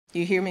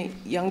You hear me?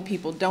 Young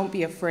people, don't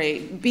be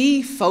afraid.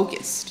 Be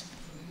focused.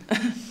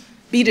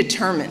 Be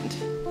determined.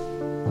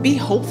 Be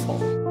hopeful.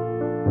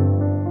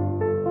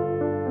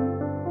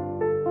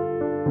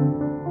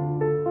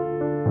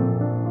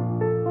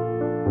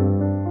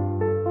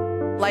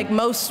 Like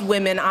most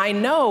women, I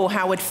know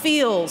how it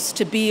feels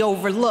to be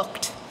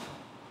overlooked,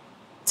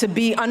 to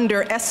be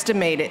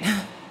underestimated,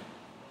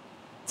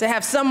 to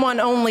have someone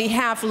only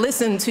half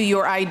listen to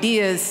your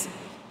ideas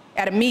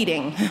at a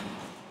meeting,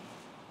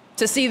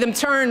 to see them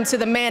turn to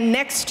the man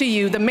next to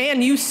you, the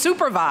man you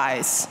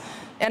supervise,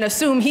 and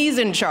assume he's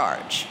in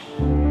charge.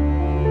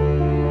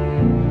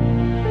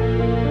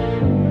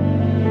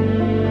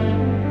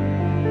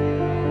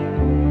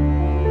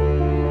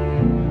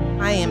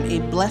 I am a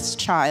blessed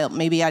child.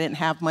 Maybe I didn't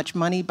have much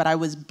money, but I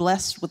was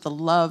blessed with the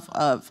love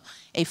of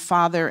a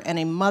father and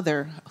a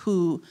mother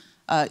who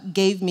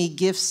gave me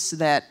gifts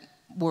that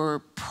were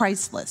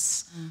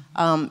priceless.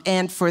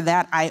 And for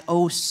that, I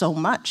owe so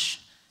much.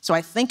 So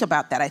I think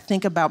about that. I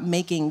think about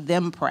making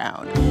them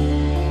proud.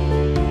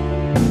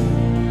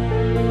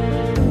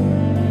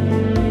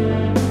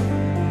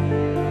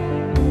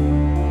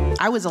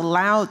 I was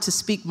allowed to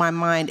speak my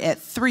mind at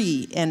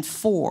 3 and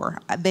 4.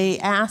 They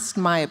asked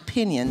my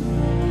opinion.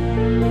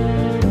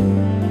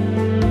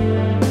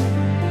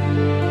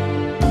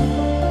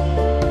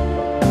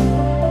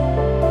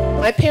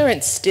 My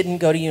parents didn't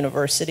go to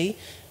university.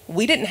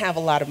 We didn't have a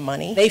lot of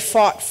money. They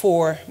fought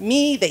for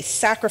me, they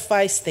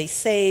sacrificed, they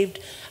saved.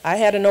 I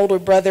had an older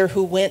brother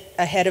who went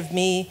ahead of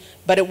me,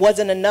 but it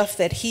wasn't enough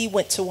that he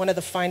went to one of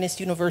the finest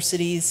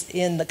universities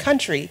in the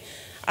country.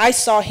 I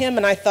saw him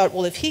and I thought,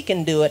 well, if he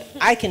can do it,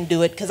 I can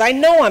do it, because I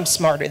know I'm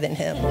smarter than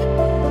him.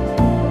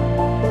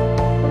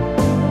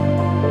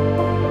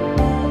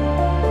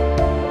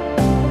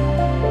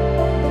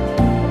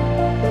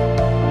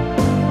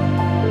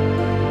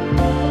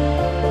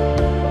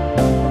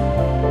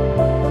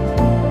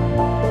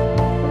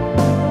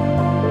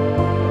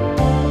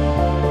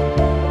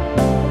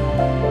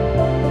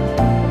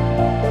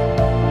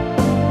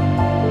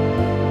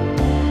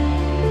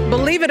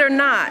 Believe it or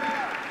not,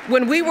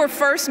 when we were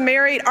first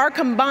married, our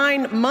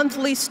combined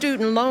monthly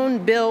student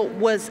loan bill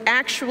was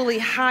actually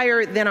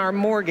higher than our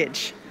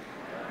mortgage.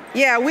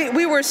 Yeah,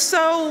 we were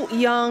so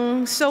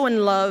young, so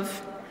in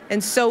love,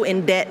 and so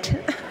in debt.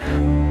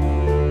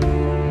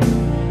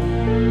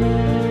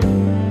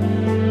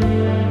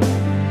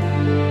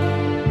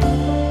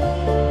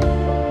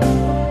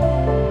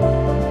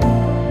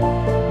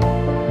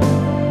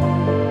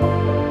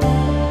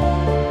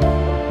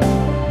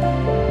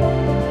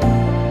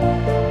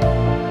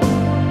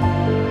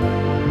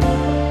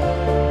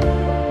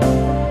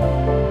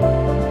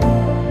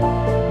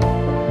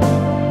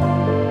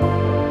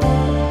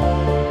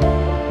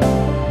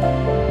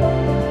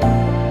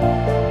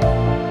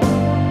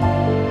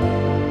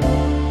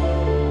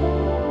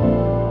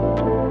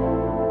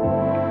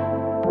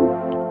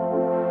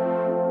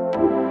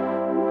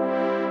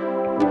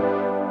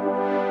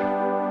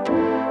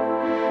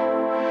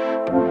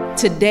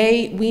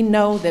 Today, we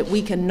know that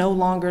we can no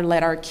longer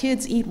let our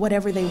kids eat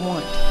whatever they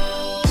want.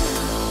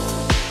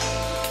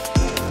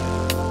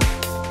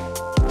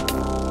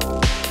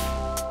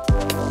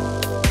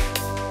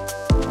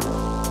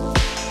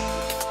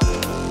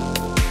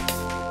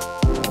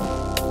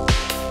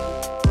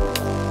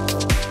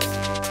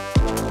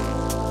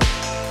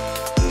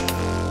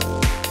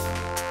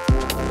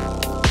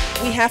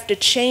 We have to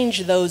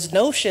change those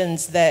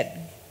notions that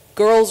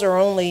girls are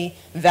only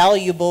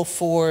valuable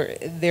for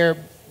their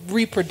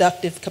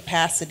reproductive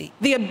capacity.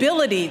 The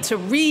ability to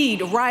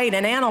read, write,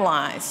 and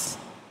analyze.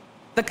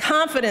 The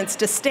confidence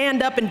to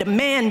stand up and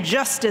demand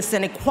justice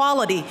and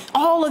equality.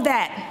 All of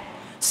that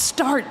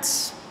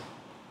starts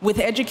with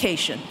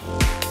education.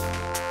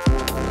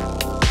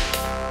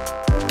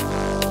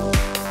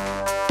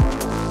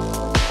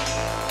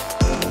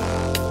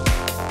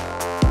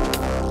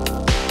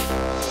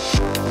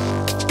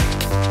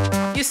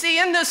 You see,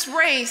 in this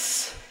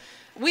race,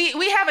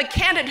 we have a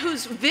candidate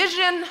whose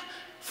vision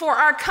for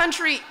our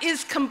country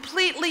is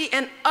completely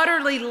and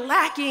utterly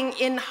lacking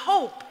in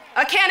hope.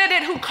 A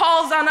candidate who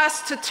calls on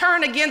us to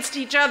turn against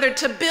each other,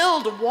 to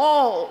build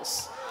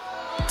walls,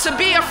 to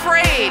be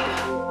afraid.